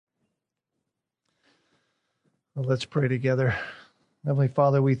Well, let's pray together. Heavenly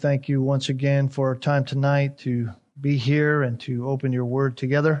Father, we thank you once again for our time tonight to be here and to open your word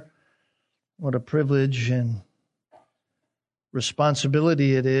together. What a privilege and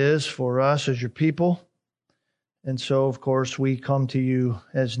responsibility it is for us as your people. And so, of course, we come to you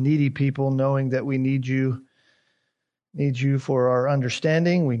as needy people, knowing that we need you for our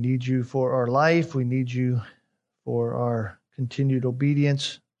understanding. We need you for our life. We need you for our continued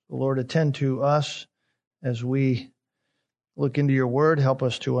obedience. Lord, attend to us as we look into your word. Help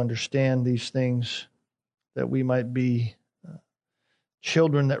us to understand these things, that we might be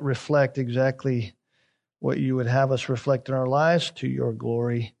children that reflect exactly what you would have us reflect in our lives, to your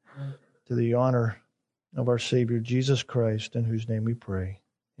glory, to the honor of our Savior, Jesus Christ, in whose name we pray.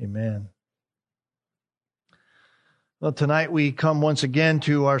 Amen. Well, tonight we come once again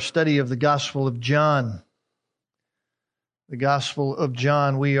to our study of the Gospel of John. The Gospel of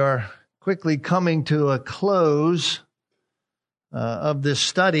John. We are quickly coming to a close of this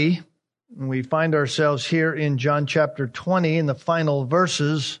study. And we find ourselves here in John chapter 20 in the final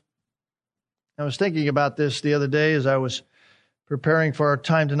verses. I was thinking about this the other day as I was preparing for our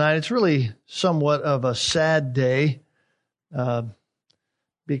time tonight. It's really somewhat of a sad day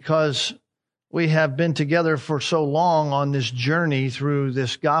because we have been together for so long on this journey through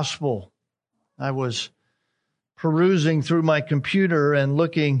this gospel. I was perusing through my computer and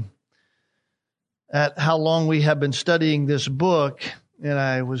looking at how long we have been studying this book, and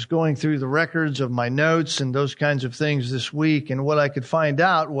I was going through the records of my notes and those kinds of things this week, and what I could find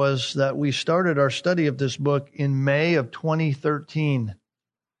out was that we started our study of this book in May of 2013.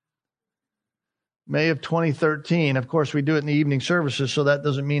 May of 2013. Of course, we do it in the evening services, so that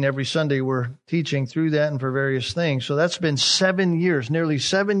doesn't mean every Sunday we're teaching through that and for various things. So that's been 7 years, nearly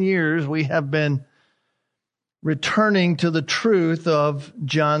 7 years we have been returning to the truth of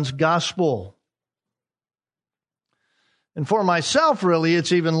John's gospel. And for myself, really,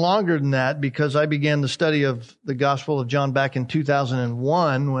 it's even longer than that, because I began the study of the Gospel of John back in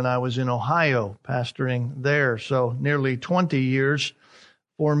 2001 when I was in Ohio, pastoring there. So nearly 20 years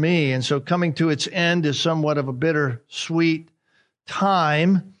for me. And so coming to its end is somewhat of a bittersweet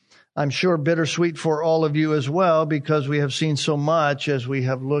time. I'm sure bittersweet for all of you as well, because we have seen so much as we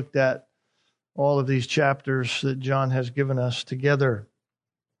have looked at all of these chapters that John has given us together.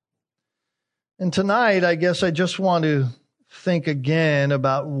 And tonight, I guess I just want to think again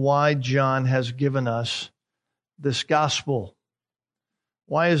about why John has given us this gospel.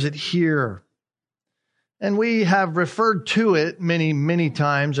 Why is it here? And we have referred to it many, many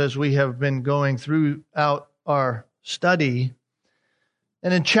times as we have been going throughout our study.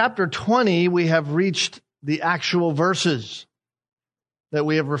 And in chapter 20, we have reached the actual verses that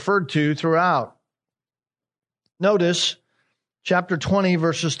we have referred to throughout. Notice chapter 20,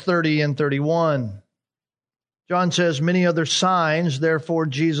 verses 30 and 31. John says, "Many other signs, therefore,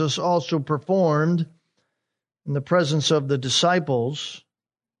 Jesus also performed in the presence of the disciples,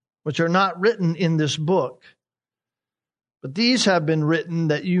 which are not written in this book. But these have been written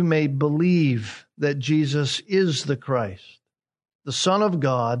that you may believe that Jesus is the Christ, the Son of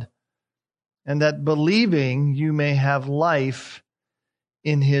God, and that believing you may have life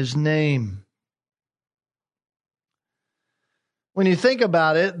in his name." When you think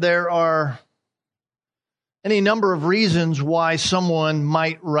about it, there are any number of reasons why someone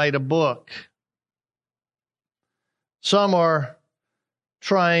might write a book. Some are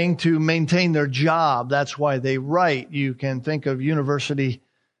trying to maintain their job. That's why they write. You can think of university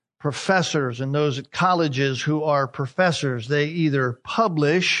professors and those at colleges who are professors. They either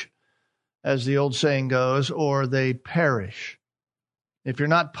publish, as the old saying goes, or they perish. If you're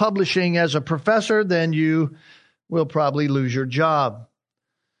not publishing as a professor, then you will probably lose your job.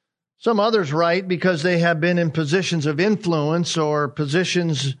 Some others write because they have been in positions of influence or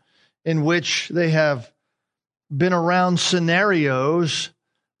positions in which they have been around scenarios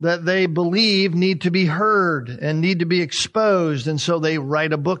that they believe need to be heard and need to be exposed, and so they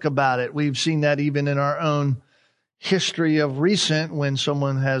write a book about it. We've seen that even in our own history of recent. When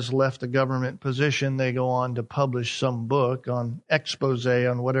someone has left a government position, they go on to publish some book on expose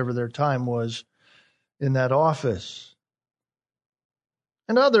on whatever their time was in that office.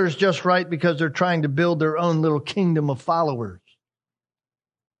 And others just write because they're trying to build their own little kingdom of followers.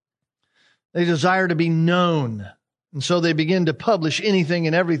 They desire to be known, and so they begin to publish anything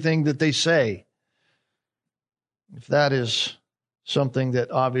and everything that they say. If that is something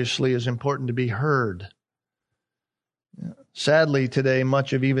that obviously is important to be heard. Sadly, today,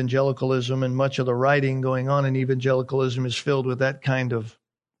 much of evangelicalism and much of the writing going on in evangelicalism is filled with that kind of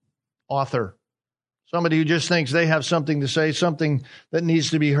author, Somebody who just thinks they have something to say, something that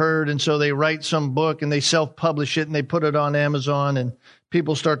needs to be heard, and so they write some book and they self-publish it and they put it on Amazon and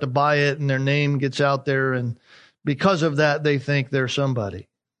people start to buy it and their name gets out there, and because of that they think they're somebody.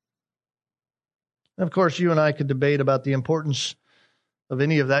 And of course, you and I could debate about the importance of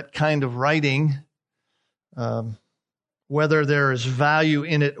any of that kind of writing, whether there is value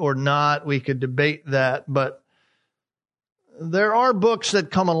in it or not. We could debate that, but there are books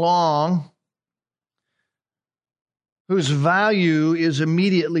that come along whose value is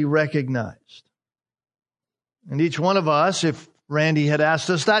immediately recognized. And each one of us, if Randy had asked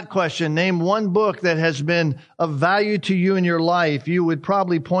us that question, name one book that has been of value to you in your life, you would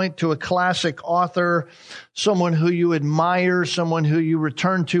probably point to a classic author, someone who you admire, someone who you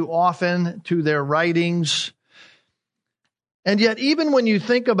return to often, to their writings. And yet, even when you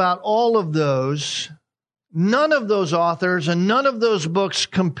think about all of those, none of those authors and none of those books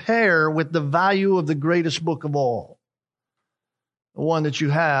compare with the value of the greatest book of all. The one that you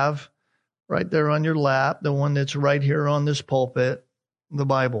have right there on your lap, the one that's right here on this pulpit, the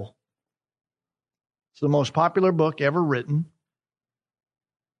Bible. It's the most popular book ever written.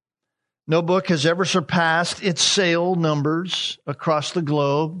 No book has ever surpassed its sale numbers across the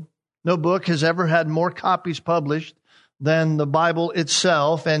globe. No book has ever had more copies published than the Bible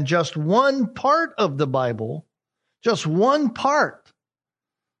itself. And just one part of the Bible, just one part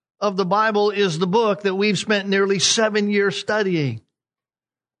of the Bible is the book that we've spent nearly 7 years studying.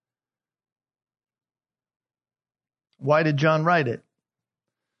 Why did John write it?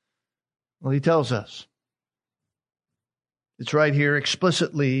 Well, he tells us. It's right here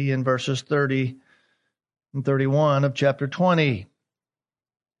explicitly in verses 30 and 31 of chapter 20.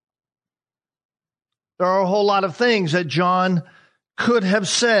 There are a whole lot of things that John could have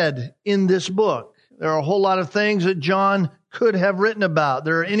said in this book. There are a whole lot of things that John could have written about.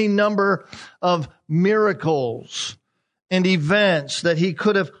 There are any number of miracles and events that he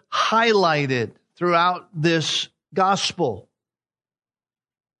could have highlighted throughout this gospel.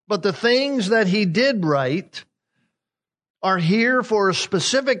 But the things that he did write are here for a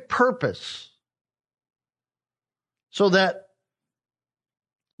specific purpose, so that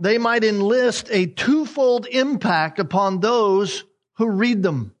they might enlist a twofold impact upon those who read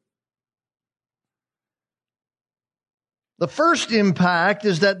them. The first impact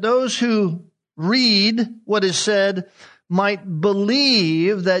is that those who read what is said might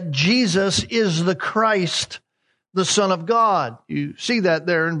believe that Jesus is the Christ, the Son of God. You see that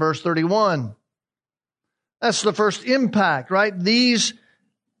there in verse 31. That's the first impact, right? These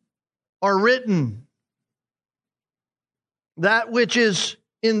are written. That which is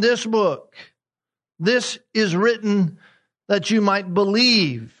in this book, this is written that you might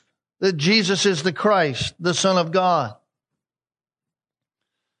believe that Jesus is the Christ, the Son of God.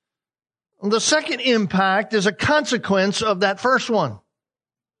 The second impact is a consequence of that first one.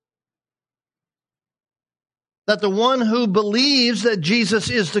 That the one who believes that Jesus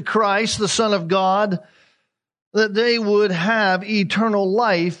is the Christ, the Son of God, that they would have eternal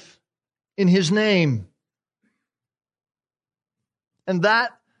life in His name. And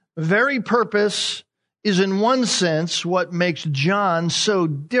that very purpose is in one sense what makes John so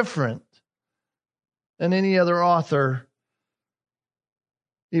different than any other author,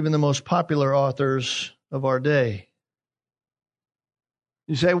 even the most popular authors of our day.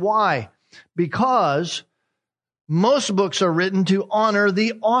 You say, why? Because most books are written to honor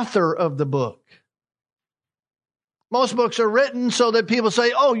the author of the book. Most books are written so that people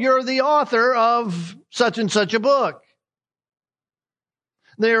say, oh, you're the author of such and such a book.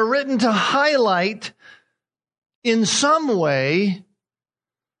 They are written to highlight in some way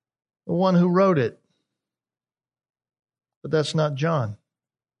the one who wrote it. But that's not John.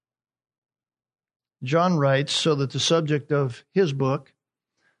 John writes so that the subject of his book,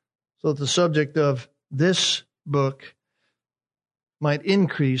 so that the subject of this book might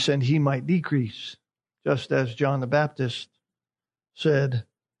increase and he might decrease, just as John the Baptist said,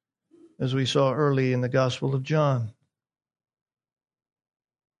 as we saw early in the Gospel of John.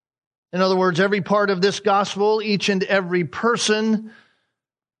 In other words, every part of this gospel, each and every person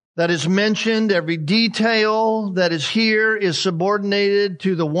that is mentioned, every detail that is here is subordinated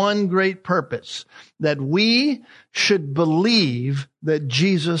to the one great purpose, that we should believe that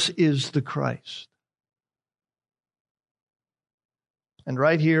Jesus is the Christ. And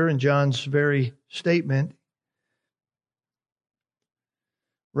right here in John's very statement,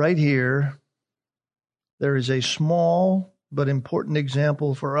 right here, there is a small but important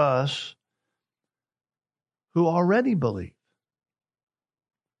example for us who already believe.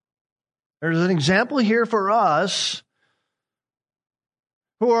 There's an example here for us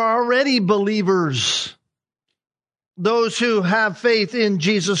who are already believers, those who have faith in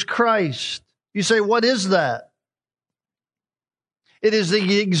Jesus Christ. You say, what is that? It is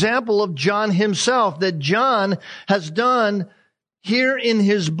the example of John himself that John has done here in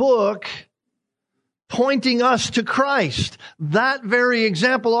his book, pointing us to Christ. That very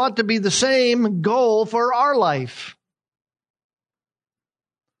example ought to be the same goal for our life.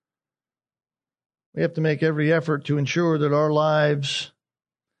 We have to make every effort to ensure that our lives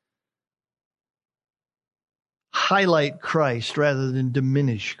highlight Christ rather than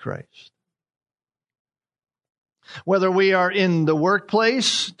diminish Christ. Whether we are in the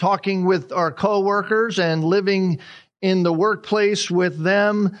workplace, talking with our coworkers and living in the workplace with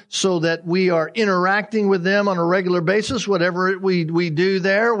them so that we are interacting with them on a regular basis, whatever we do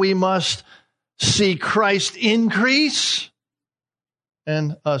there, we must see Christ increase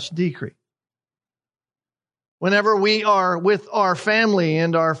and us decrease. Whenever we are with our family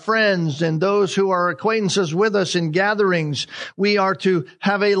and our friends and those who are acquaintances with us in gatherings, we are to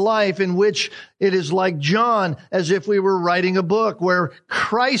have a life in which it is like John, as if we were writing a book where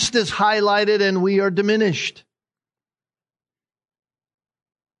Christ is highlighted and we are diminished.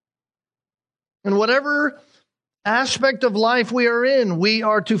 And whatever aspect of life we are in, we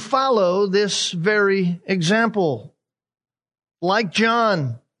are to follow this very example. Like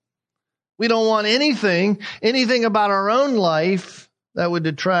John, we don't want anything about our own life that would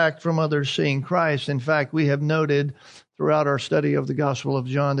detract from others seeing Christ. In fact, we have noted throughout our study of the Gospel of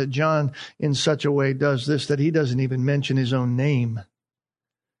John that John in such a way does this, that he doesn't even mention his own name.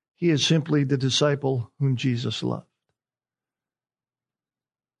 He is simply the disciple whom Jesus loved.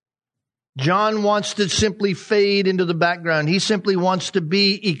 John wants to simply fade into the background. He simply wants to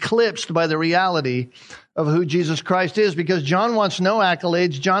be eclipsed by the reality of who Jesus Christ is, because John wants no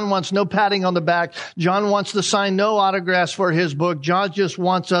accolades. John wants no patting on the back. John wants to sign no autographs for his book. John just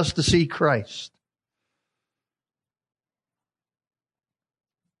wants us to see Christ.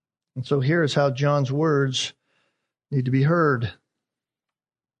 And so here's how John's words need to be heard.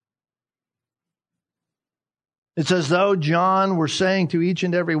 It's as though John were saying to each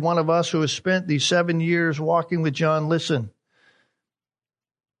and every one of us who has spent these 7 years walking with John, listen,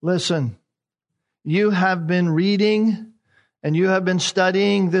 you have been reading and you have been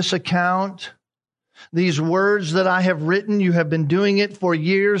studying this account. These words that I have written, you have been doing it for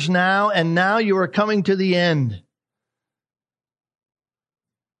years now, and now you are coming to the end.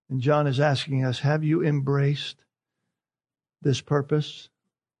 And John is asking us, have you embraced this purpose?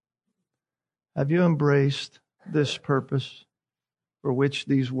 Have you embraced this purpose for which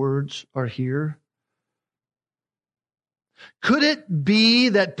these words are here? Could it be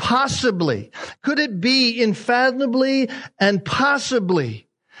that possibly, could it be unfathomably and possibly,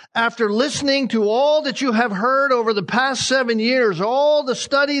 after listening to all that you have heard over the past 7 years, all the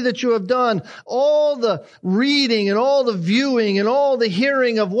study that you have done, all the reading and all the viewing and all the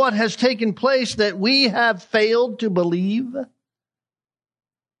hearing of what has taken place, that we have failed to believe?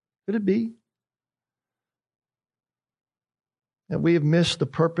 Could it be that we have missed the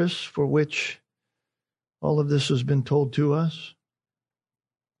purpose for which all of this has been told to us?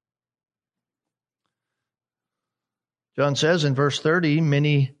 John says in verse 30,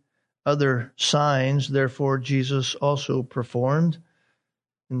 many other signs, therefore, Jesus also performed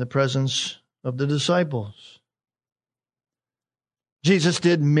in the presence of the disciples. Jesus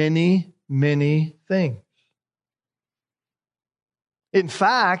did many, many things. In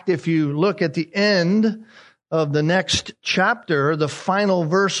fact, if you look at the end of the next chapter, the final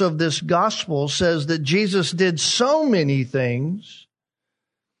verse of this gospel says that Jesus did so many things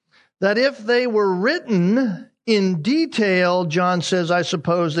that if they were written in detail, John says, I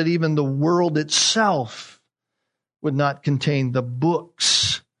suppose that even the world itself would not contain the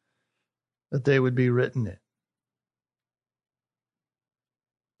books that they would be written in.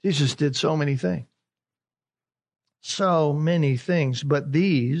 Jesus did so many things. So many things, but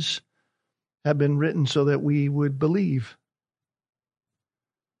these have been written so that we would believe.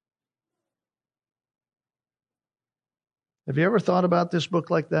 Have you ever thought about this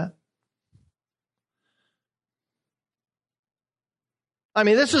book like that? I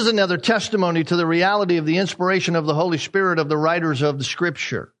mean, this is another testimony to the reality of the inspiration of the Holy Spirit of the writers of the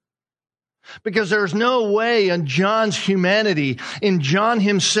Scripture. Because there's no way in John's humanity, in John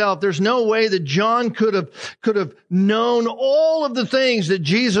himself, there's no way that John could have known all of the things that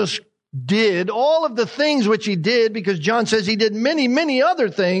Jesus did, all of the things which he did, because John says he did many, many other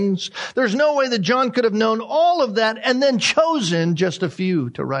things. There's no way that John could have known all of that and then chosen just a few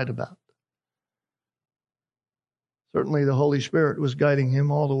to write about. Certainly the Holy Spirit was guiding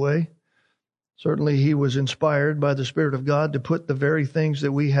him all the way. Certainly he was inspired by the Spirit of God to put the very things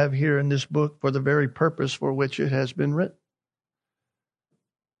that we have here in this book for the very purpose for which it has been written.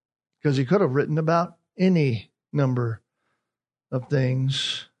 Because he could have written about any number of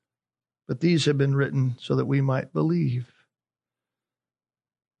things, but these have been written so that we might believe.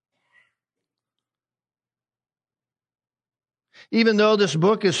 Even though this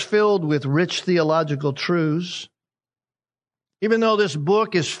book is filled with rich theological truths, even though this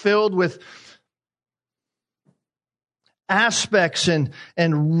book is filled with aspects and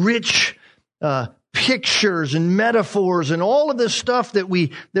rich pictures and metaphors and all of this stuff that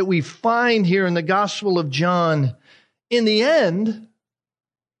we find here in the Gospel of John, in the end,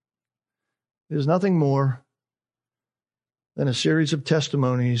 it is nothing more than a series of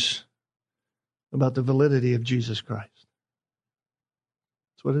testimonies about the validity of Jesus Christ.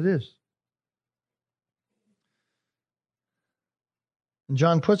 That's what it is. And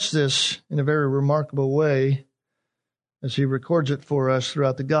John puts this in a very remarkable way as he records it for us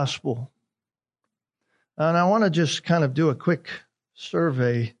throughout the gospel. And I want to just kind of do a quick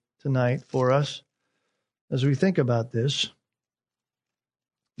survey tonight for us as we think about this.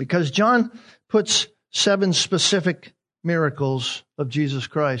 Because John puts 7 specific miracles of Jesus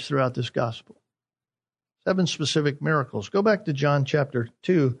Christ throughout this gospel. 7 specific miracles. Go back to John chapter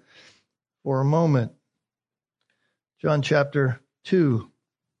 2 for a moment. John chapter 2.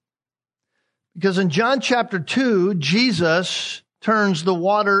 Because in John chapter 2, Jesus turns the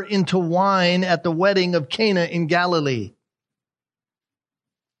water into wine at the wedding of Cana in Galilee.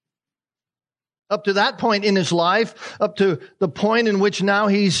 Up to that point in his life, up to the point in which now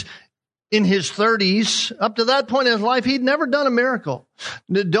he's in his 30s, up to that point in his life, he'd never done a miracle.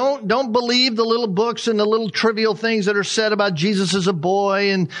 Don't believe the little books and the little trivial things that are said about Jesus as a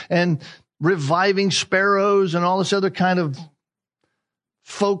boy and reviving sparrows and all this other kind of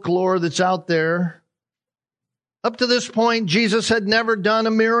folklore that's out there. Up to this point, Jesus had never done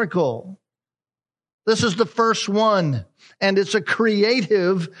a miracle. This is the first one, and it's a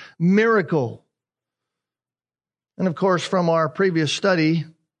creative miracle. And of course, from our previous study,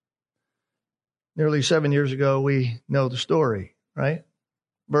 nearly 7 years ago, we know the story, right?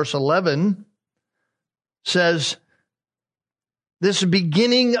 Verse 11 says, this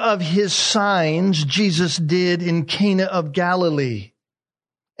beginning of his signs Jesus did in Cana of Galilee.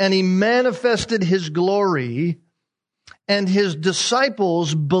 And he manifested his glory, and his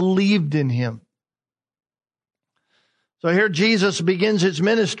disciples believed in him. So here Jesus begins his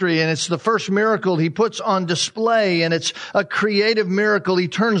ministry, and it's the first miracle he puts on display, and it's a creative miracle. He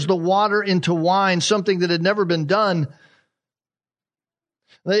turns the water into wine, something that had never been done.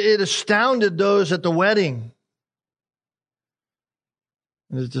 It astounded those at the wedding.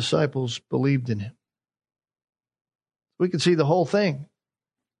 And his disciples believed in him. We can see the whole thing.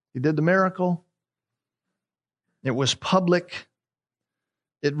 He did the miracle. It was public.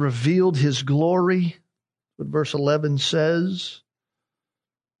 It revealed his glory. What verse 11 says.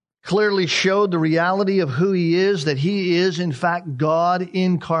 Clearly showed the reality of who he is, that he is in fact God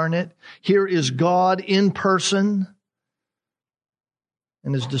incarnate. Here is God in person.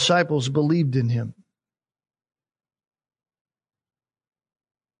 And his disciples believed in him.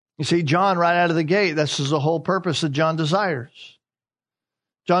 You see, John, right out of the gate, this is the whole purpose that John desires.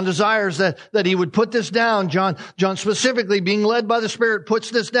 John desires that he would put this down. John specifically, being led by the Spirit, puts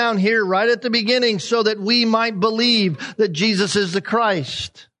this down here right at the beginning so that we might believe that Jesus is the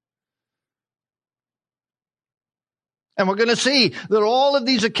Christ. And we're going to see that all of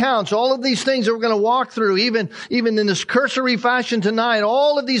these accounts, all of these things that we're going to walk through, even in this cursory fashion tonight,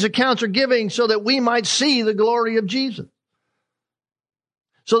 all of these accounts are giving so that we might see the glory of Jesus.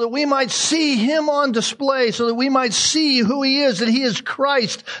 So that we might see him on display, so that we might see who he is, that he is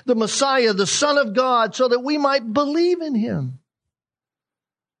Christ, the Messiah, the Son of God, so that we might believe in him.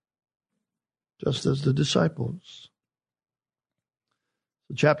 Just as the disciples.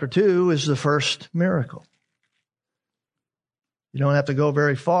 So chapter 2 is the first miracle. You don't have to go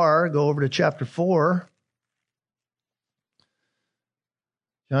very far. Go over to chapter 4.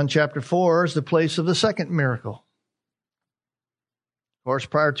 John chapter 4 is the place of the second miracle. Of course,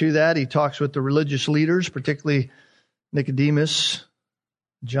 prior to that, he talks with the religious leaders, particularly Nicodemus,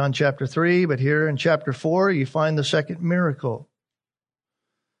 John chapter 3. But here in chapter 4, you find the second miracle.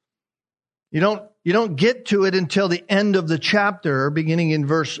 You don't get to it until the end of the chapter, beginning in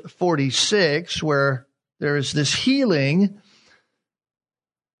verse 46, where there is this healing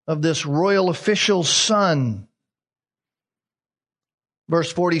of this royal official's son. Verse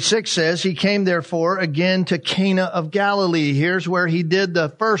 46 says, he came therefore again to Cana of Galilee. Here's where he did the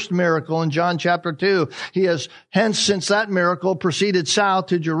first miracle in John chapter 2. He has hence since that miracle proceeded south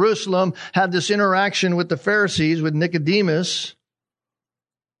to Jerusalem, had this interaction with the Pharisees, with Nicodemus.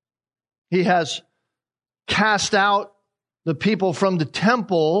 He has cast out the people from the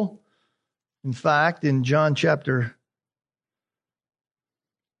temple. In fact, in John chapter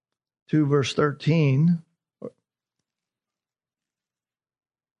 2, verse 13,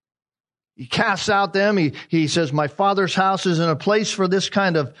 he casts out them. He says, my Father's house isn't a place for this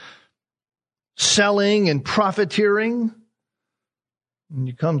kind of selling and profiteering. And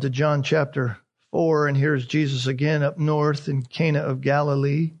you come to John chapter 4, and here's Jesus again up north in Cana of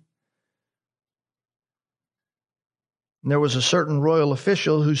Galilee. And there was a certain royal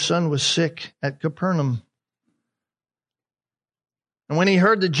official whose son was sick at Capernaum. And when he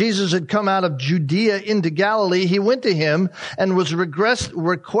heard that Jesus had come out of Judea into Galilee, he went to him and was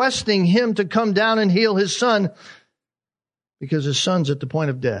requesting him to come down and heal his son, because his son's at the point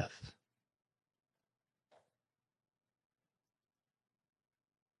of death.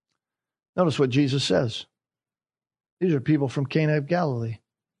 Notice what Jesus says. These are people from Cana of Galilee.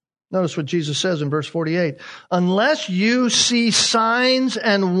 Notice what Jesus says in verse 48. Unless you see signs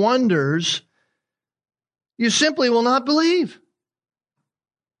and wonders, you simply will not believe.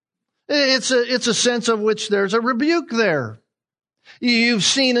 It's a sense of which there's a rebuke there. You've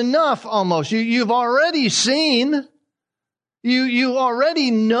seen enough almost. You've already seen. You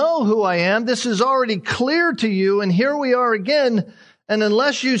already know who I am. This is already clear to you. And here we are again. And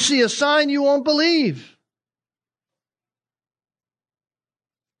unless you see a sign, you won't believe.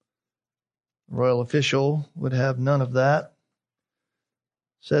 The royal official would have none of that.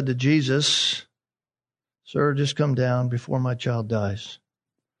 Said to Jesus, sir, just come down before my child dies.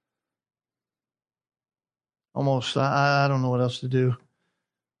 Almost, I don't know what else to do.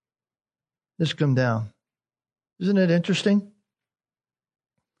 Just come down. Isn't it interesting?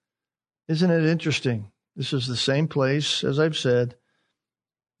 Isn't it interesting? This is the same place, as I've said,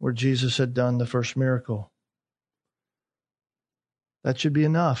 where Jesus had done the first miracle. That should be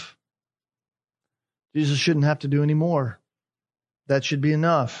enough. Jesus shouldn't have to do any more. That should be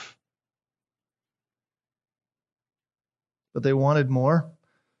enough. But they wanted more.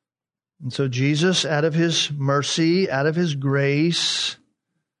 And so Jesus, out of his mercy, out of his grace,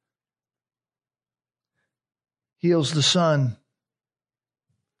 heals the son.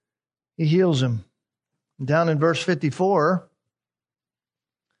 He heals him. Down in verse 54,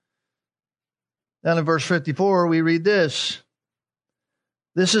 we read this.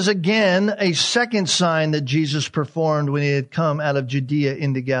 This is again a second sign that Jesus performed when he had come out of Judea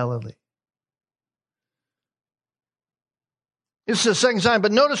into Galilee. It's the second sign,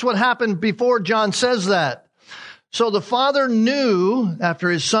 but notice what happened before John says that. So the father knew after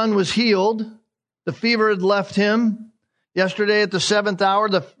his son was healed, the fever had left him. Yesterday at the 7th hour,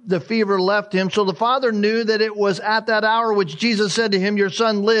 the fever left him. So the father knew that it was at that hour which Jesus said to him, your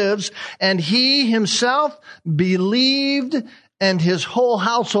son lives. And he himself believed, and his whole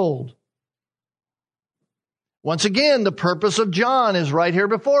household. Once again, the purpose of John is right here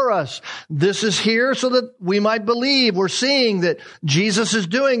before us. This is here so that we might believe. We're seeing that Jesus is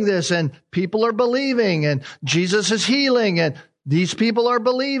doing this, and people are believing, and Jesus is healing, and these people are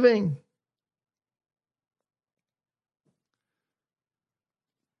believing.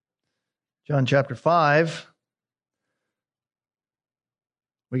 John chapter 5,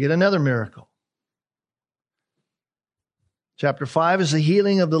 we get another miracle. Chapter 5 is the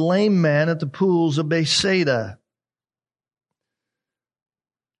healing of the lame man at the pools of Bethsaida.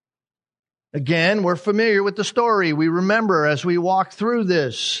 Again, we're familiar with the story. We remember as we walk through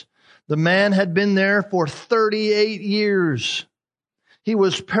this, the man had been there for 38 years. He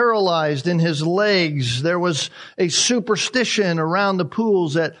was paralyzed in his legs. There was a superstition around the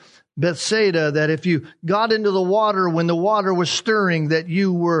pools at Bethsaida that if you got into the water when the water was stirring, that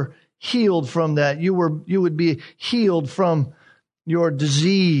you were healed from that. You would be healed from your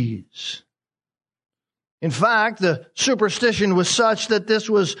disease. In fact, the superstition was such that this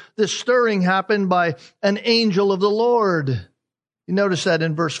stirring happened by an angel of the Lord. You notice that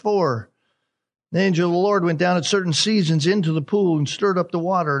in verse 4. The angel of the Lord went down at certain seasons into the pool and stirred up the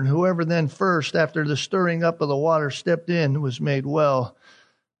water, and whoever then first, after the stirring up of the water, stepped in was made well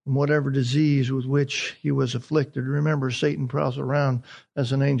from whatever disease with which he was afflicted. Remember, Satan prowls around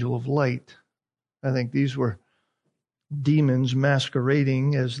as an angel of light. I think these were demons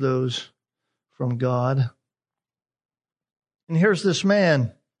masquerading as those from God. And here's this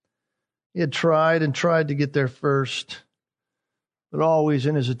man. He had tried and tried to get there first, But always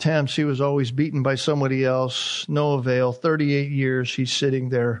in his attempts, he was always beaten by somebody else. No avail. 38 years he's sitting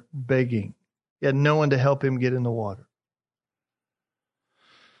there begging. He had no one to help him get in the water.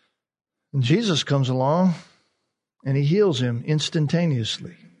 And Jesus comes along and he heals him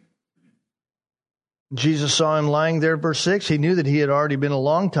instantaneously. Jesus saw him lying there, verse 6. He knew that he had already been a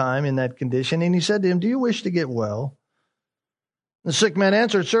long time in that condition. And he said to him, "Do you wish to get well?" The sick man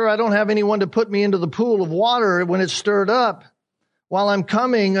answered, "Sir, I don't have anyone to put me into the pool of water when it's stirred up. While I'm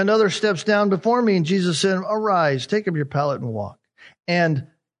coming, another steps down before me." And Jesus said, "Arise, take up your pallet and walk." And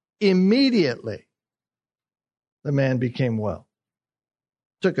immediately the man became well,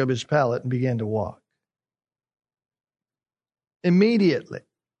 took up his pallet and began to walk. Immediately.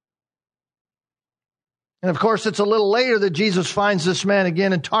 And of course, it's a little later that Jesus finds this man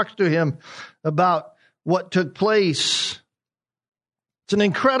again and talks to him about what took place. It's an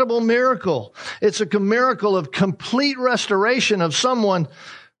incredible miracle. It's a miracle of complete restoration of someone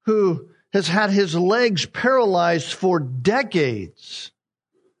who has had his legs paralyzed for decades.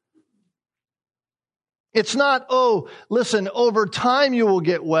 It's not, oh, listen, over time you will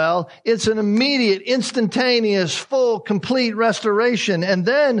get well. It's an immediate, instantaneous, full, complete restoration. And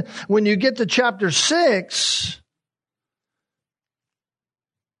then when you get to chapter 6,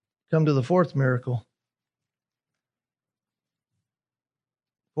 come to the fourth miracle.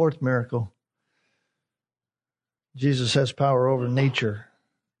 Fourth miracle. Jesus has power over nature.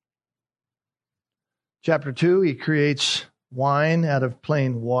 Chapter 2, he creates wine out of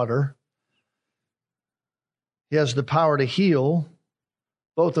plain water. He has the power to heal.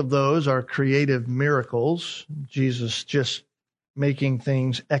 Both of those are creative miracles. Jesus just making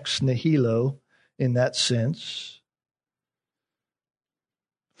things ex nihilo in that sense.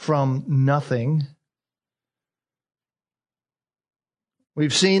 From nothing.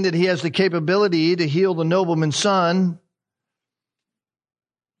 We've seen that he has the capability to heal the nobleman's son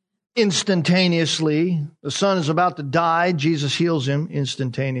instantaneously. The son is about to die. Jesus heals him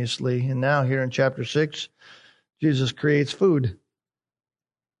instantaneously. And now here in chapter 6, Jesus creates food,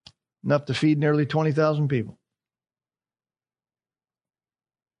 enough to feed nearly 20,000 people.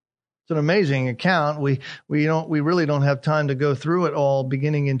 It's an amazing account. We really don't have time to go through it all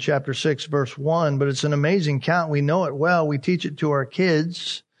beginning in chapter 6, verse 1, but it's an amazing account. We know it well. We teach it to our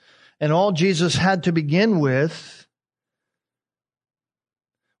kids. And all Jesus had to begin with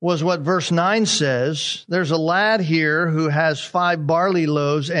was what verse 9 says. There's a lad here who has 5 barley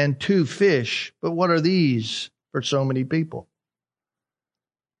loaves and 2 fish. But what are these for so many people?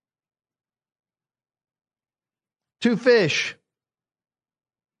 2 fish,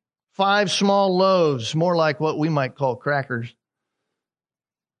 5 small loaves, more like what we might call crackers,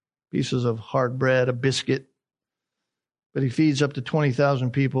 pieces of hard bread, a biscuit. But he feeds up to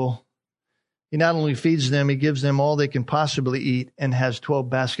 20,000 people. He not only feeds them, he gives them all they can possibly eat and has 12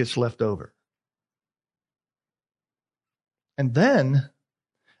 baskets left over. And then,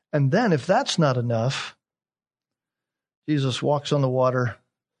 if that's not enough, Jesus walks on the water,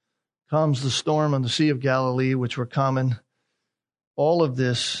 calms the storm on the Sea of Galilee, which were common. All of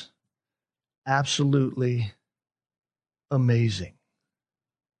this absolutely amazing.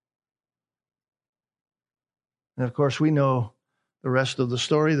 And of course, we know the rest of the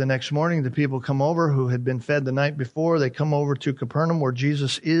story. The next morning, the people come over who had been fed the night before. They come over to Capernaum where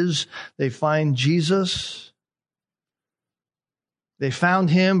Jesus is. They find Jesus. They found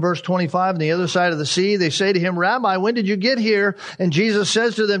him, verse 25, on the other side of the sea. They say to him, "Rabbi, when did you get here?" And Jesus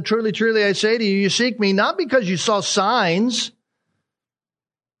says to them, "Truly, truly, I say to you, you seek me not because you saw signs,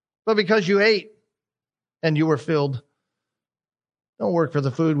 but because you ate and you were filled. Don't work for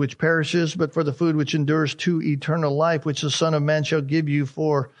the food which perishes, but for the food which endures to eternal life, which the Son of Man shall give you,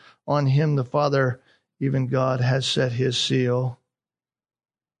 for on him the Father, even God, has set his seal."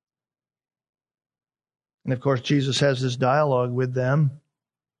 And of course, Jesus has this dialogue with them.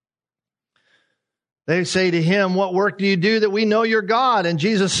 They say to him, "What work do you do that we know you're God?" And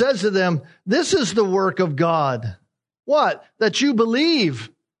Jesus says to them, "This is the work of God." What? That you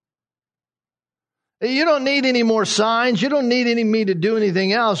believe. You don't need any more signs. You don't need me to do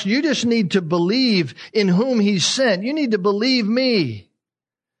anything else. You just need to believe in whom he sent. You need to believe me.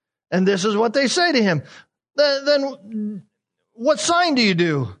 And this is what they say to him. Then what sign do you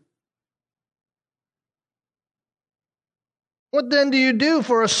do? What then do you do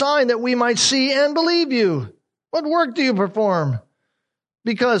for a sign that we might see and believe you? What work do you perform?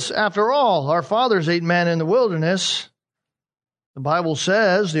 Because after all, our fathers ate manna in the wilderness. The Bible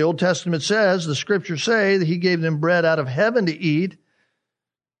says, the Old Testament says, the scriptures say that he gave them bread out of heaven to eat.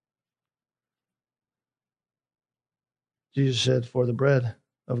 Jesus said, "For the bread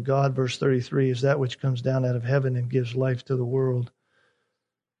of God," verse 33, "is that which comes down out of heaven and gives life to the world."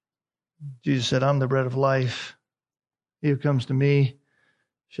 Jesus said, I'm the bread of life. He who comes to me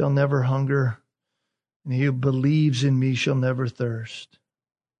shall never hunger, and he who believes in me shall never thirst.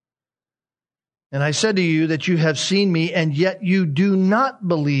 And I said to you that you have seen me, and yet you do not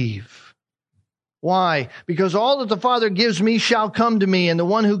believe. Why? Because all that the Father gives me shall come to me, and the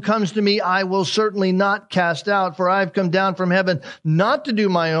one who comes to me I will certainly not cast out, for I have come down from heaven not to do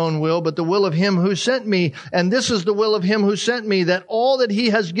my own will, but the will of him who sent me. And this is the will of him who sent me, that all that he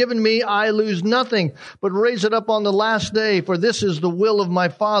has given me I lose nothing, but raise it up on the last day. For this is the will of my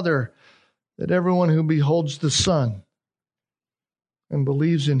Father, that everyone who beholds the Son and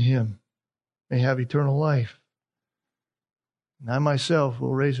believes in him may have eternal life. And I myself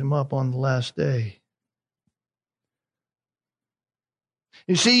will raise him up on the last day.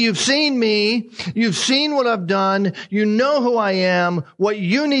 You see, you've seen me. You've seen what I've done. You know who I am. What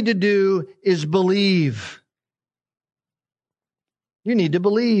you need to do is believe. You need to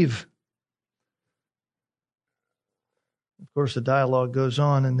believe. Of course, the dialogue goes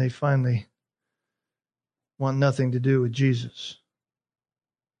on, and they finally want nothing to do with Jesus.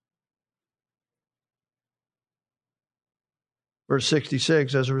 Verse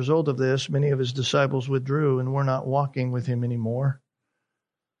 66, as a result of this, many of his disciples withdrew and were not walking with him anymore.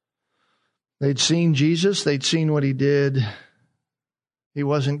 They'd seen Jesus. They'd seen what he did. He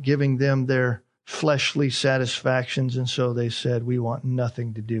wasn't giving them their fleshly satisfactions, and so they said, we want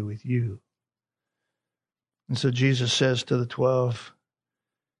nothing to do with you. And so Jesus says to the 12,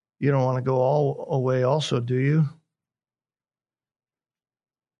 you don't want to go all away also, do you?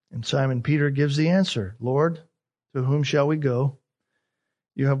 And Simon Peter gives the answer, Lord, to whom shall we go?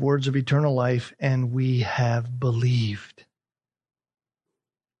 You have words of eternal life, and we have believed.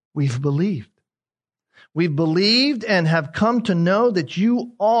 We've believed. We've believed and have come to know that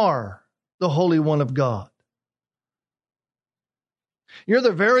you are the Holy One of God. You're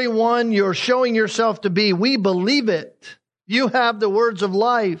the very one you're showing yourself to be. We believe it. You have the words of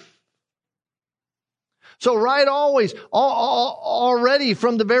life. So already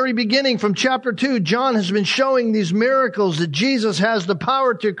from the very beginning, from chapter 2, John has been showing these miracles that Jesus has the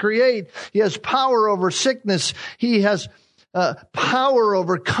power to create. He has power over sickness. He has power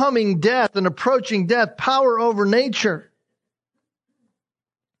over coming death and approaching death, power over nature.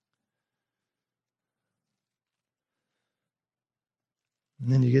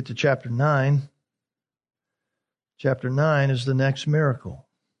 And then you get to chapter 9. Chapter 9 is the next miracle.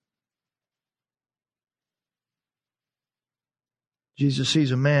 Jesus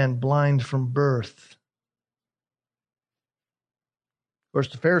sees a man blind from birth. Of course,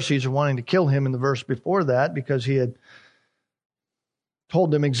 the Pharisees are wanting to kill him in the verse before that because he had told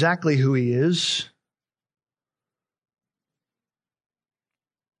them exactly who he is,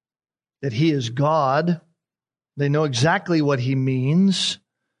 that he is God. They know exactly what he means.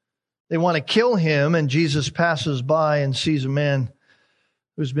 They want to kill him, and Jesus passes by and sees a man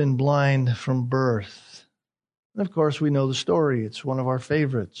who's been blind from birth. And of course, we know the story. It's one of our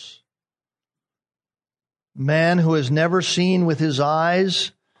favorites. A man who has never seen with his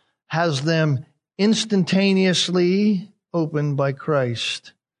eyes has them instantaneously opened by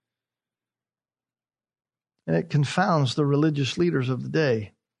Christ. And it confounds the religious leaders of the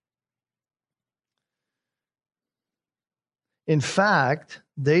day. In fact,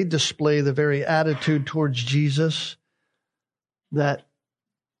 they display the very attitude towards Jesus that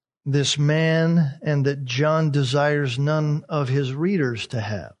this man and that John desires none of his readers to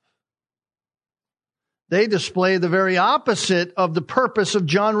have. They display the very opposite of the purpose of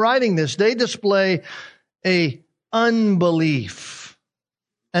John writing this. They display an unbelief.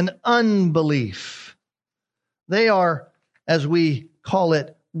 They are, as we call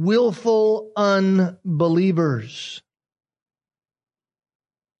it, willful unbelievers.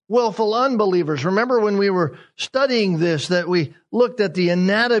 Willful unbelievers. Remember when we were studying this that we looked at the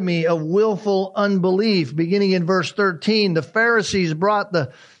anatomy of willful unbelief. Beginning in verse 13, the Pharisees brought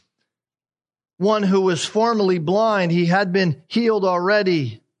the one who was formerly blind. He had been healed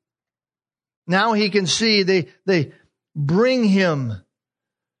already. Now he can see. They bring him.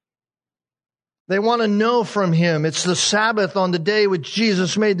 They want to know from him. It's the Sabbath on the day which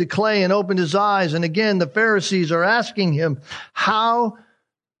Jesus made the clay and opened his eyes. And again, the Pharisees are asking him how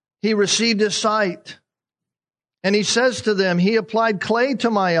he received his sight. And he says to them, he applied clay to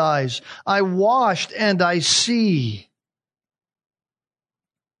my eyes. I washed and I see.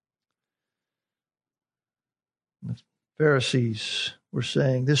 The Pharisees were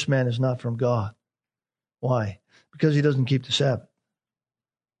saying, this man is not from God. Why? Because he doesn't keep the Sabbath.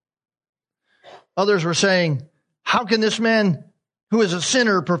 Others were saying, how can this man who is a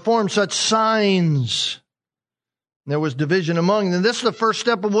sinner perform such signs? There was division among them. This is the first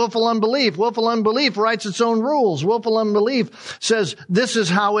step of willful unbelief. Willful unbelief writes its own rules. Willful unbelief says, this is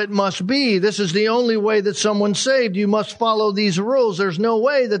how it must be. This is the only way that someone's saved. You must follow these rules. There's no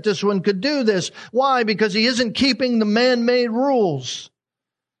way that this one could do this. Why? Because he isn't keeping the man-made rules.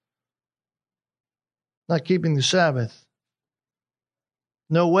 Not keeping the Sabbath.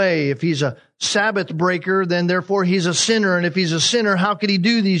 No way. If he's a Sabbath breaker, then therefore he's a sinner. And if he's a sinner, how could he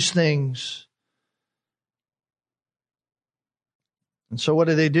do these things? And so what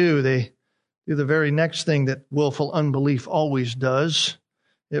do? They do the very next thing that willful unbelief always does.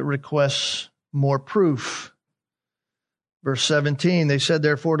 It requests more proof. Verse 17, they said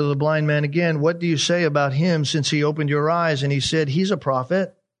therefore to the blind man again, what do you say about him since he opened your eyes? And he said, he's a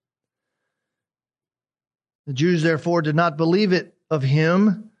prophet. The Jews therefore did not believe it of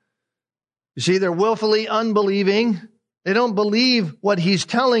him. You see, they're willfully unbelieving. They don't believe what he's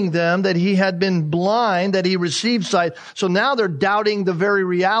telling them, that he had been blind, that he received sight. So now they're doubting the very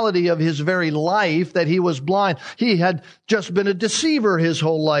reality of his very life, that he was blind. He had just been a deceiver his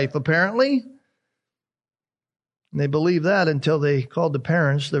whole life, apparently. And they believed that until they called the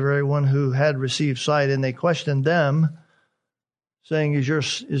parents, the very one who had received sight, and they questioned them, saying,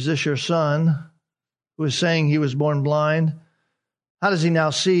 is this your son, who is saying he was born blind? How does he now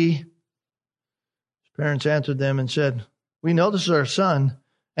see? His parents answered them and said, we know this is our son,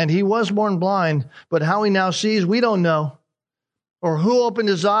 and he was born blind, but how he now sees, we don't know. Or who opened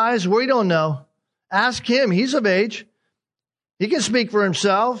his eyes, we don't know. Ask him, he's of age. He can speak for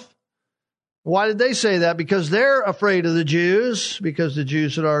himself. Why did they say that? Because they're afraid of the Jews, because the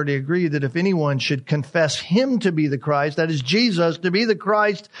Jews had already agreed that if anyone should confess him to be the Christ, that is Jesus, to be the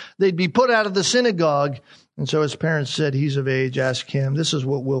Christ, they'd be put out of the synagogue. And so his parents said, he's of age, ask him. This is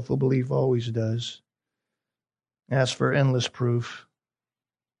what willful belief always does. Ask for endless proof.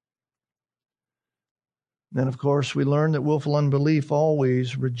 Then, of course, we learn that willful unbelief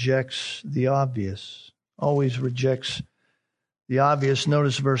always rejects the obvious. Always rejects the obvious.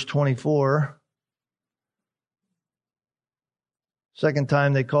 Notice verse 24. Second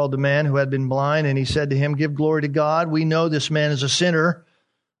time they called the man who had been blind, and he said to him, give glory to God. We know this man is a sinner.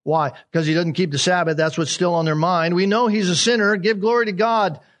 Why? Because he doesn't keep the Sabbath. That's what's still on their mind. We know he's a sinner. Give glory to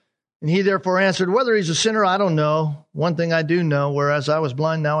God. And he therefore answered, whether he's a sinner, I don't know. One thing I do know, whereas I was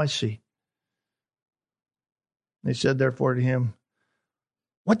blind, now I see. They said therefore to him,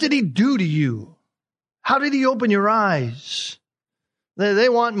 what did he do to you? How did he open your eyes? They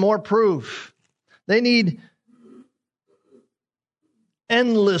want more proof. They need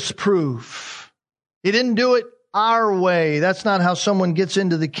endless proof. He didn't do it our way. That's not how someone gets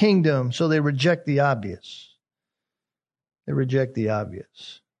into the kingdom. So they reject the obvious. They reject the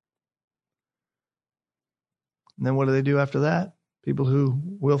obvious. And then what do they do after that? People who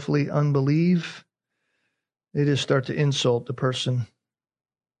willfully unbelieve, they just start to insult the person.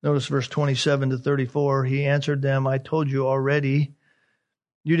 Notice verse 27 to 34. He answered them, I told you already.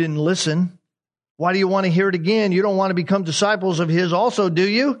 You didn't listen. Why do you want to hear it again? You don't want to become disciples of his also, do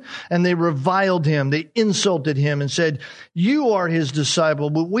you? And they reviled him. They insulted him and said, you are his disciple,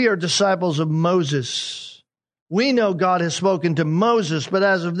 but we are disciples of Moses. We know God has spoken to Moses, but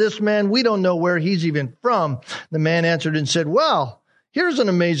as of this man, we don't know where he's even from. The man answered and said, well, here's an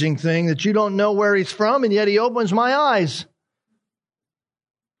amazing thing that you don't know where he's from, and yet he opens my eyes.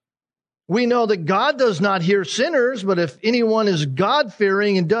 We know that God does not hear sinners, but if anyone is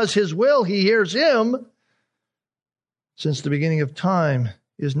God-fearing and does his will, he hears him. Since the beginning of time,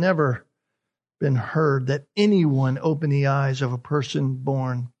 it has never been heard that anyone opened the eyes of a person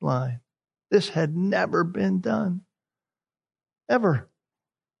born blind. This had never been done. Ever.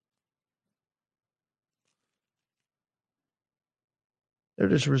 They're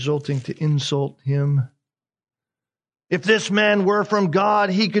just resulting to insult him. If this man were from God,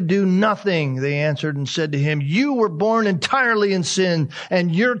 he could do nothing. They answered and said to him, you were born entirely in sin,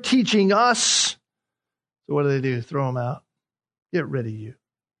 and you're teaching us. So what do? Throw him out. Get rid of you.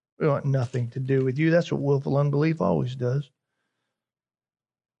 We want nothing to do with you. That's what willful unbelief always does.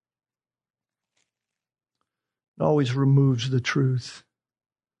 It always removes the truth.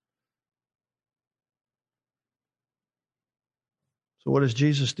 So what does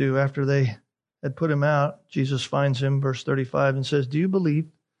Jesus do after they had put him out? Jesus finds him, verse 35, and says, do you believe?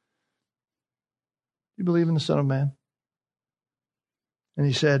 Do you believe in the Son of Man? And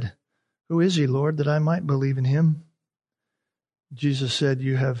he said, who is he, Lord, that I might believe in him? Jesus said,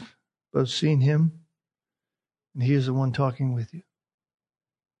 you have both seen him, and he is the one talking with you.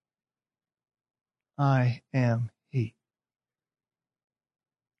 I am he.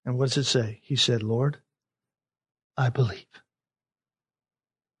 And what does it say? He said, Lord, I believe.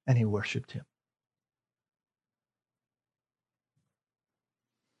 And he worshiped him.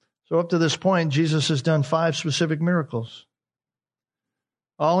 So up to this point, Jesus has done 5 specific miracles,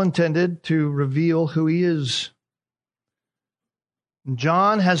 all intended to reveal who he is.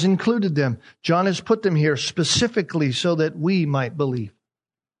 John has included them. John has put them here specifically so that we might believe.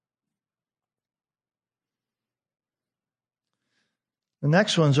 The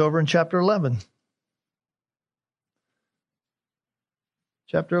next one's over in chapter 11.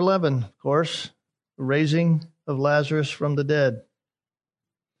 Chapter 11, of course, the raising of Lazarus from the dead.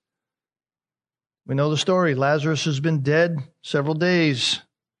 We know the story. Lazarus has been dead several days.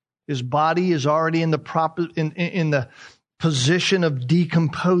 His body is already in the position of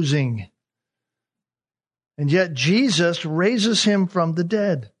decomposing. And yet Jesus raises him from the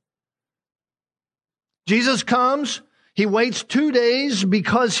dead. Jesus comes. He waits 2 days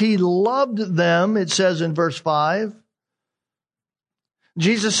because he loved them, it says in verse 5.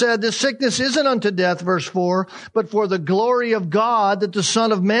 Jesus said, this sickness isn't unto death, verse 4, but for the glory of God, that the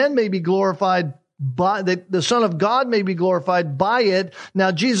Son of Man may be glorified that the Son of God may be glorified by it.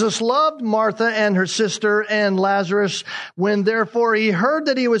 Now Jesus loved Martha and her sister and Lazarus. When therefore he heard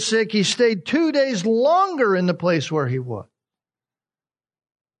that he was sick, he stayed 2 days longer in the place where he was.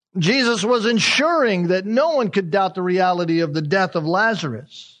 Jesus was ensuring that no one could doubt the reality of the death of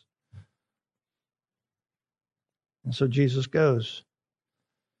Lazarus. And so Jesus goes.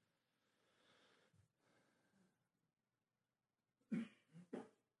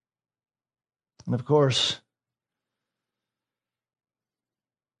 And of course,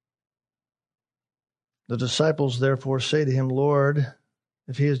 the disciples therefore say to him, Lord,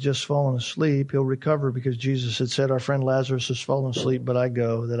 if he has just fallen asleep, he'll recover, because Jesus had said, our friend Lazarus has fallen asleep, but I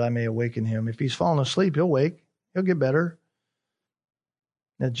go that I may awaken him. If he's fallen asleep, he'll wake. He'll get better.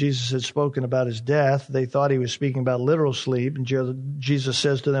 Now, Jesus had spoken about his death. They thought he was speaking about literal sleep. And Jesus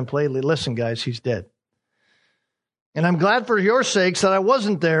says to them plainly, listen, guys, he's dead. And I'm glad for your sakes that I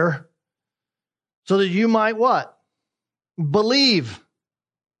wasn't there, so that you might what? Believe.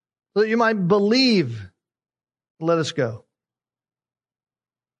 So that you might believe. Let us go.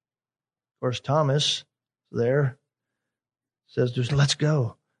 Of course, Thomas there says, let's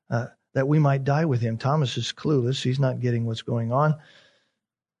go, that we might die with him. Thomas is clueless. He's not getting what's going on.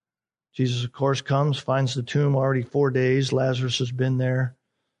 Jesus, of course, comes, finds the tomb already 4 days. Lazarus has been there,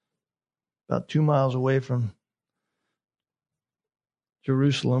 about 2 miles away from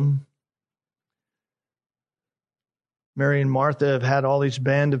Jerusalem. Mary and Martha have had all these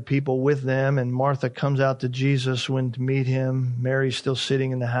band of people with them, and Martha comes out to Jesus when to meet him. Mary's still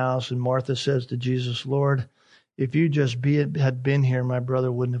sitting in the house, and Martha says to Jesus, Lord, if you just had been here, my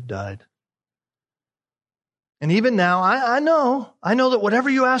brother wouldn't have died. And even now, I know that whatever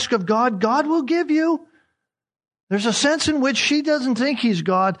you ask of God, God will give you. There's a sense in which she doesn't think he's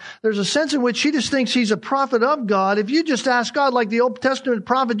God. There's a sense in which she just thinks he's a prophet of God. If you just ask God, like the Old Testament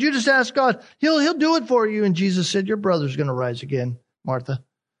prophet, you just ask God, He'll do it for you. And Jesus said, your brother's going to rise again, Martha.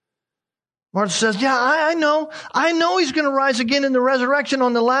 Martha says, yeah, I know. I know he's going to rise again in the resurrection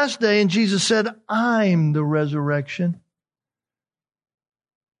on the last day. And Jesus said, I'm the resurrection.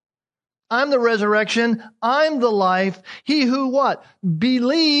 I'm the resurrection. I'm the life. He who what?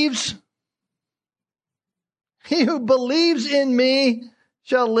 Believes. He who believes in me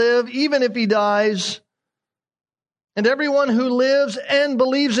shall live, even if he dies. And everyone who lives and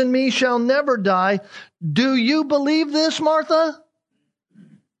believes in me shall never die. Do you believe this, Martha?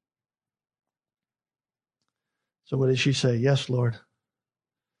 So what did she say? Yes, Lord.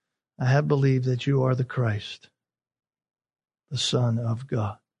 I have believed that you are the Christ, the Son of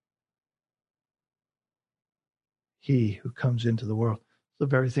God. He who comes into the world. The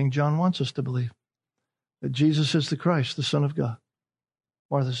very thing John wants us to believe. That Jesus is the Christ, the Son of God.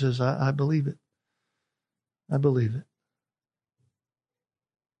 Martha says, I believe it. I believe it.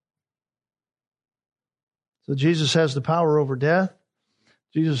 So Jesus has the power over death.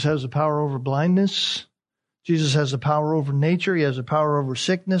 Jesus has the power over blindness. Jesus has the power over nature. He has the power over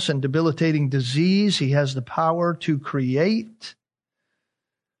sickness and debilitating disease. He has the power to create.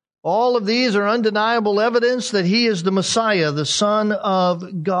 All of these are undeniable evidence that he is the Messiah, the Son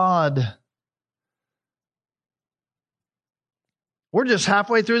of God. We're just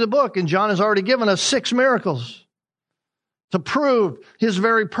halfway through the book, and John has already given us 6 miracles to prove his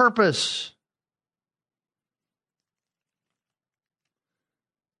very purpose.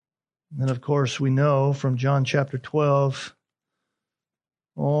 And of course, we know from John chapter 12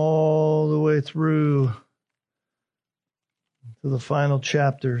 all the way through to the final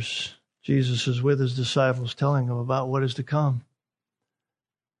chapters, Jesus is with his disciples telling them about what is to come.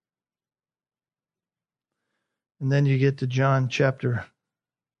 And then you get to John chapter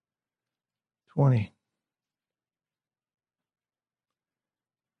 20.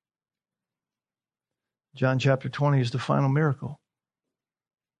 John chapter 20 is the final miracle.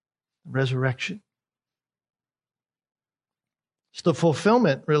 Resurrection. It's the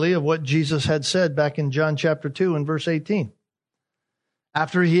fulfillment, really, of what Jesus had said back in John chapter 2 and verse 18.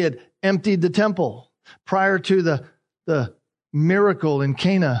 After he had emptied the temple, prior to the miracle in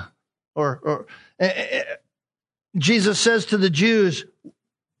Cana, Jesus says to the Jews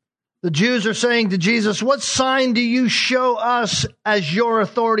are saying to Jesus, what sign do you show us as your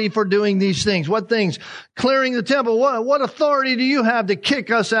authority for doing these things? What things? Clearing the temple. What authority do you have to kick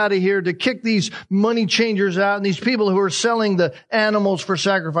us out of here, to kick these money changers out and these people who are selling the animals for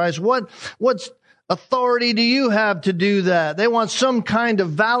sacrifice? What authority do you have to do that? They want some kind of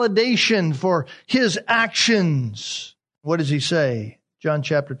validation for his actions. What does he say? John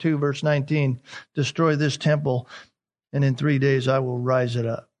chapter 2, verse 19, destroy this temple, and in 3 days I will rise it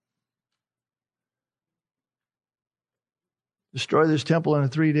up. Destroy this temple, and in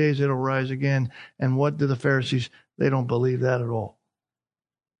 3 days it'll rise again. And what do the Pharisees? They don't believe that at all.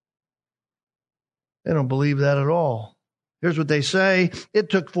 They don't believe that at all. Here's what they say.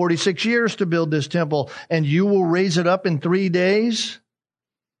 It took 46 years to build this temple, and you will raise it up in 3 days?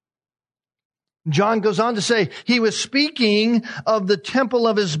 John goes on to say he was speaking of the temple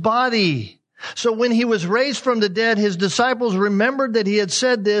of his body. So when he was raised from the dead, his disciples remembered that he had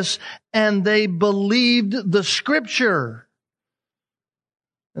said this, and they believed the scripture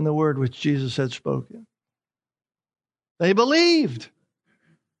and the word which Jesus had spoken. They believed.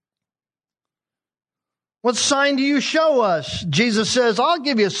 What sign do you show us? Jesus says, I'll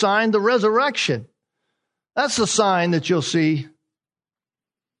give you a sign, the resurrection. That's the sign that you'll see.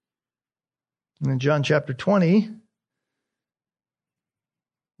 And in John chapter 20,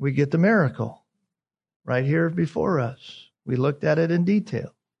 we get the miracle right here before us. We looked at it in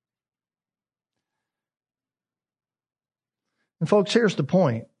detail. And folks, here's the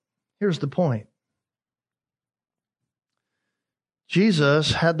point. Here's the point.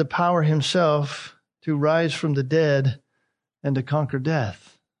 Jesus had the power himself to rise from the dead and to conquer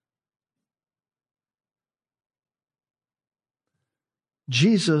death.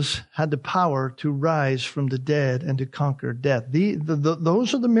 Jesus had the power to rise from the dead and to conquer death.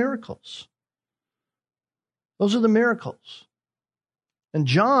 Those are the miracles. Those are the miracles. And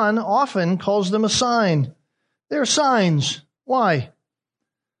John often calls them a sign. They're signs. Why?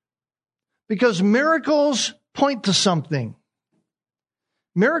 Because miracles point to something.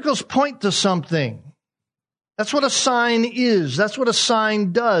 Miracles point to something. That's what a sign is. That's what a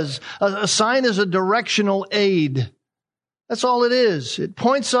sign does. A sign is a directional aid. That's all it is. It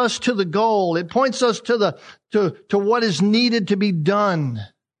points us to the goal. It points us to what is needed to be done.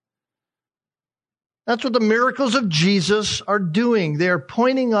 That's what the miracles of Jesus are doing. They are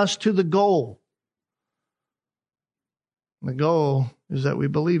pointing us to the goal. The goal is that we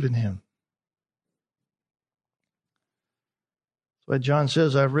believe in him. That's why John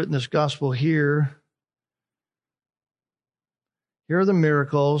says, I've written this gospel here. Here are the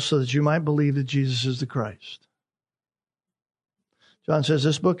miracles so that you might believe that Jesus is the Christ. John says,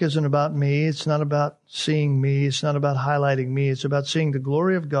 this book isn't about me. It's not about seeing me. It's not about highlighting me. It's about seeing the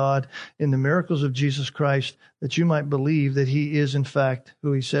glory of God in the miracles of Jesus Christ, that you might believe that he is, in fact,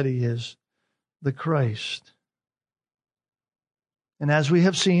 who he said he is, the Christ. And as we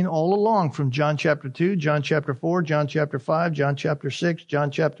have seen all along from John chapter 2, John chapter 4, John chapter 5, John chapter 6,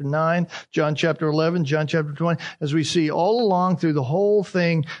 John chapter 9, John chapter 11, John chapter 20, as we see all along through the whole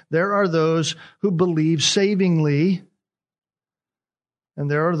thing, there are those who believe savingly,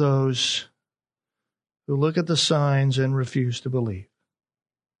 and there are those who look at the signs and refuse to believe.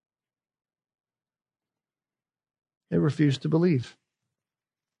 They refuse to believe.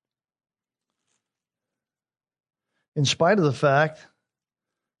 In spite of the fact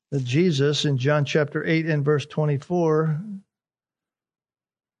that Jesus in John chapter 8 and verse 24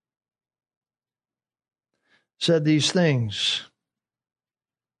 said these things.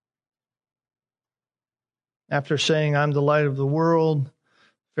 After saying, I'm the light of the world,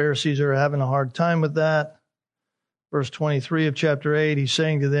 Pharisees are having a hard time with that. Verse 23 of chapter 8, he's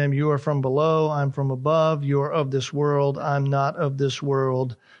saying to them, you are from below, I'm from above. You are of this world, I'm not of this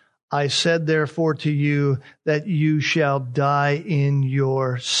world. I said, therefore, to you that you shall die in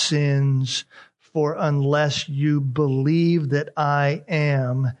your sins. For unless you believe that I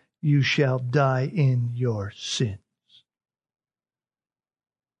am, you shall die in your sins.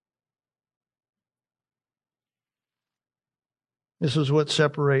 This is what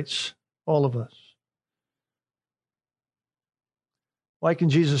separates all of us. Why can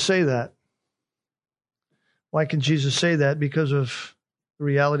Jesus say that? Why can Jesus say that? Because of the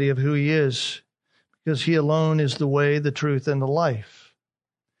reality of who he is. Because he alone is the way, the truth, and the life.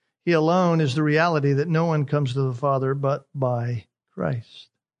 He alone is the reality that no one comes to the Father but by Christ.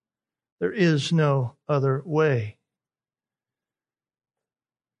 There is no other way.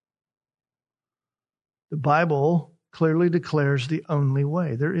 The Bible clearly declares the only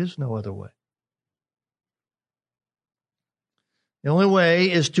way. There is no other way. The only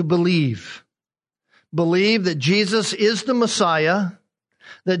way is to believe. Believe that Jesus is the Messiah,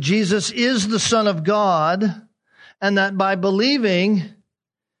 that Jesus is the Son of God, and that by believing,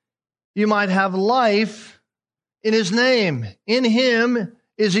 you might have life in His name. In Him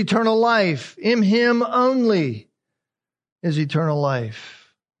is eternal life. In Him only is eternal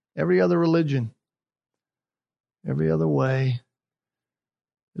life. Every other religion, every other way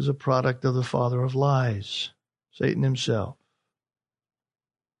is a product of the father of lies, Satan himself.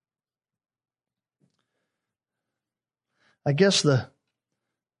 I guess the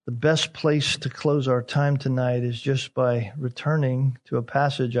best place to close our time tonight is just by returning to a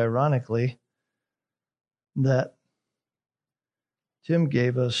passage, ironically, that Tim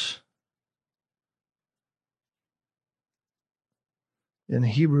gave us in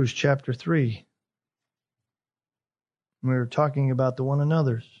Hebrews chapter 3. We were talking about the one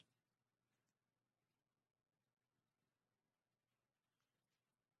another's.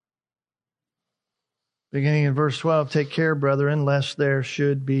 Beginning in verse 12, take care, brethren, lest there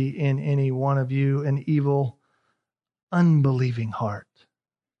should be in any one of you an evil, unbelieving heart,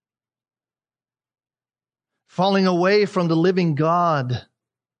 falling away from the living God.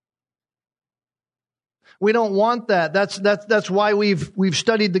 We don't want that. That's why we've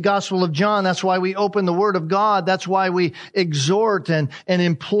studied the Gospel of John. That's why we open the Word of God. That's why we exhort and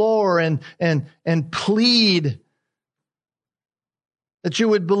implore and plead that you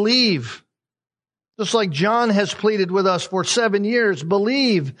would believe. Just like John has pleaded with us for 7 years,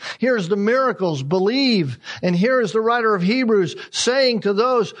 believe. Here's the miracles, believe. And here is the writer of Hebrews saying to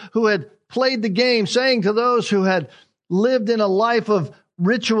those who had played the game, saying to those who had lived in a life of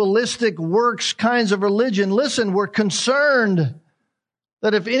ritualistic works kinds of religion, listen, we're concerned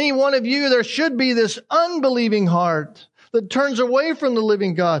that if any one of you, there should be this unbelieving heart that turns away from the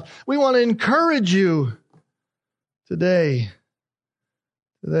living God. We want to encourage you today,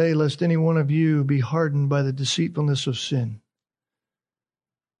 lest any one of you be hardened by the deceitfulness of sin.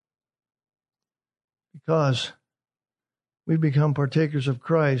 Because we become partakers of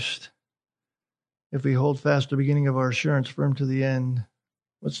Christ if we hold fast the beginning of our assurance firm to the end.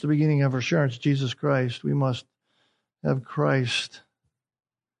 What's the beginning of our assurance? Jesus Christ. We must have Christ.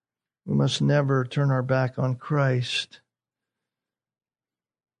 We must never turn our back on Christ.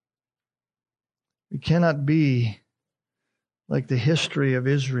 We cannot be like the history of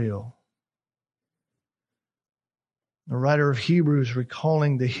Israel. The writer of Hebrews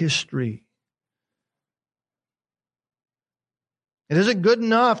recalling the history. It isn't good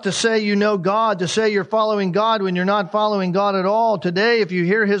enough to say you know God, to say you're following God when you're not following God at all. Today, if you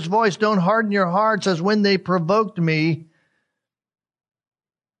hear His voice, don't harden your hearts as when they provoked me.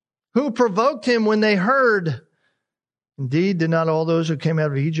 Who provoked Him when they heard? Indeed, did not all those who came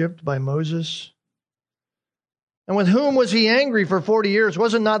out of Egypt by Moses? And with whom was He angry for 40 years?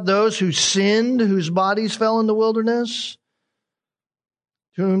 Was it not those who sinned, whose bodies fell in the wilderness?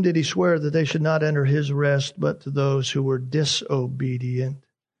 To whom did He swear that they should not enter His rest, but to those who were disobedient?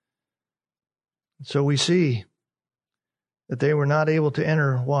 So we see that they were not able to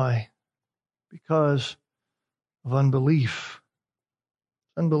enter. Why? Because of unbelief.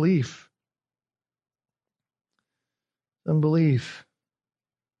 Unbelief. Unbelief.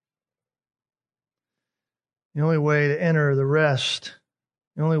 The only way to enter the rest,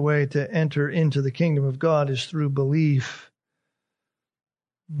 the only way to enter into the kingdom of God is through belief.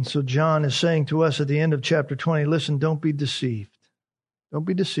 And so John is saying to us at the end of chapter 20, listen, don't be deceived. Don't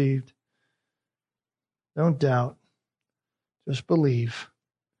be deceived. Don't doubt. Just believe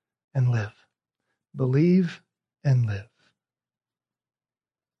and live. Believe and live.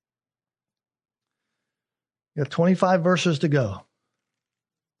 You got 25 verses to go.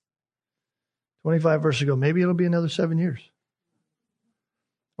 25 verses to go. Maybe it'll be another 7 years.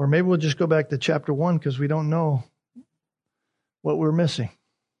 Or maybe we'll just go back to chapter 1 because we don't know what we're missing.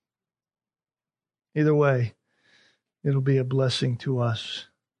 Either way, it'll be a blessing to us.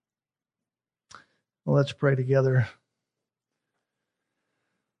 Well, let's pray together.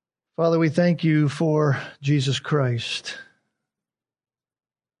 Father, we thank You for Jesus Christ,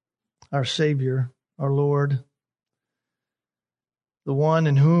 our Savior, our Lord, the one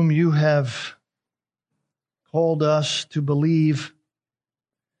in whom You have called us to believe.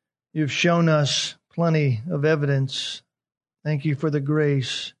 You've shown us plenty of evidence. Thank You for the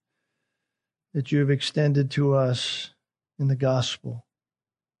grace that You have extended to us in the gospel.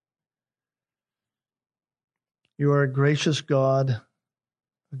 You are a gracious God,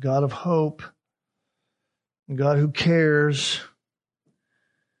 a God of hope, a God who cares.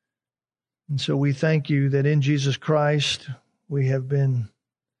 And so we thank you that in Jesus Christ we have been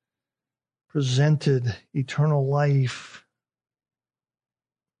presented eternal life,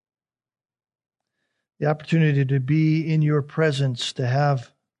 the opportunity to be in your presence, to have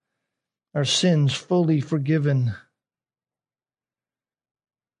our sins fully forgiven,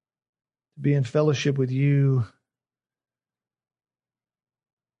 to be in fellowship with you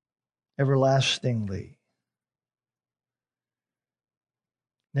everlastingly.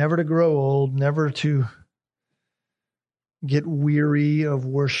 Never to grow old, never to get weary of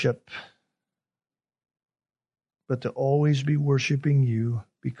worship, but to always be worshiping you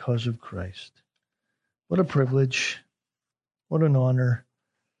because of Christ. What a privilege. What an honor.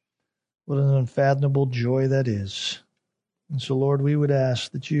 What an unfathomable joy that is. And so, Lord, we would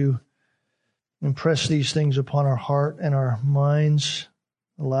ask that you impress these things upon our heart and our minds.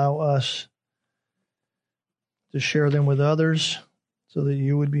 Allow us to share them with others so that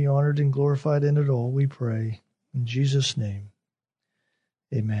you would be honored and glorified in it all, we pray. In Jesus' name,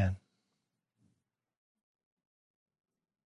 amen.